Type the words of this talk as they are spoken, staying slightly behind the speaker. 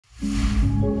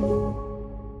In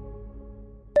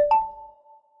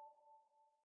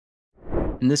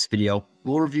this video,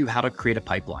 we'll review how to create a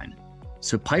pipeline.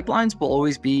 So pipelines will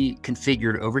always be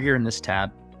configured over here in this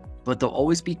tab, but they'll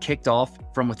always be kicked off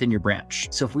from within your branch.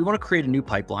 So if we want to create a new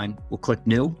pipeline, we'll click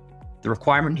New. The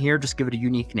requirement here, just give it a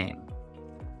unique name.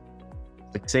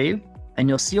 Click Save, and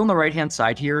you'll see on the right-hand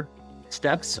side here,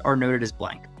 steps are noted as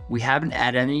blank. We haven't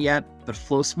added any yet, but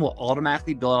Flosum will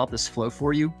automatically build out this flow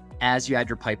for you as you add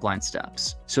your pipeline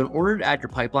steps. So in order to add your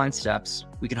pipeline steps,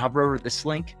 we can hover over this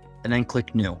link and then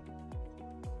click New.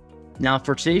 Now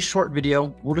for today's short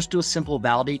video, we'll just do a simple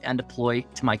validate and deploy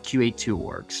to my QA2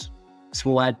 orgs. So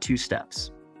we'll add 2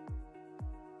 steps.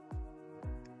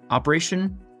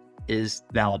 Operation is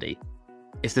validate.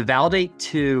 If the validate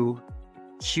to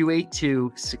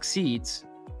QA2 succeeds,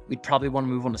 we'd probably want to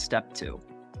move on to step 2.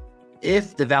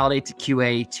 If the validate to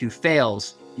QA2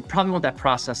 fails, you probably want that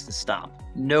process to stop.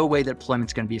 No way that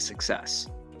deployment's going to be a success.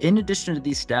 In addition to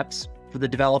these steps, for the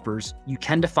developers, you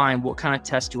can define what kind of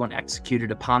test you want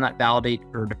executed upon that validate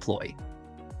or deploy,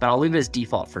 but I'll leave it as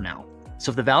default for now.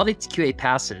 So if the validate to QA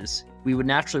passes, we would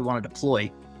naturally want to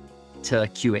deploy to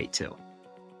QA2.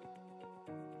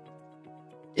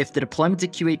 If the deployment to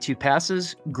QA2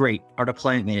 passes, great, our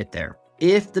deployment made it there.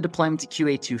 If the deployment to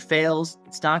QA2 fails,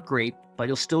 it's not great, but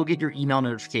you'll still get your email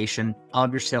notification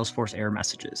of your Salesforce error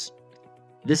messages.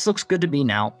 This looks good to me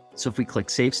now, so if we click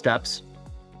Save Steps,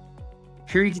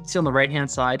 here you can see on the right-hand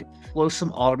side,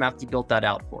 Flosum automatically built that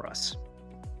out for us.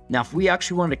 Now, if we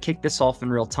actually wanted to kick this off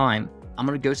in real time, I'm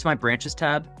going to go to my Branches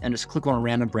tab and just click on a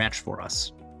random branch for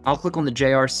us. I'll click on the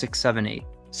JR678.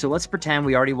 So let's pretend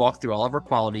we already walked through all of our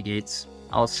quality gates.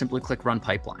 I'll simply click Run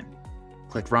Pipeline.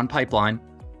 Click Run Pipeline.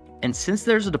 And since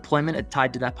there's a deployment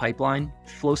tied to that pipeline,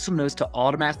 Flosum knows to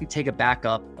automatically take a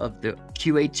backup of the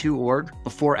QA2 org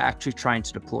before actually trying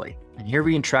to deploy. And here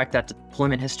we can track that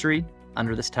deployment history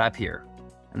under this tab here.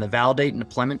 And the validate and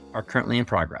deployment are currently in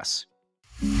progress.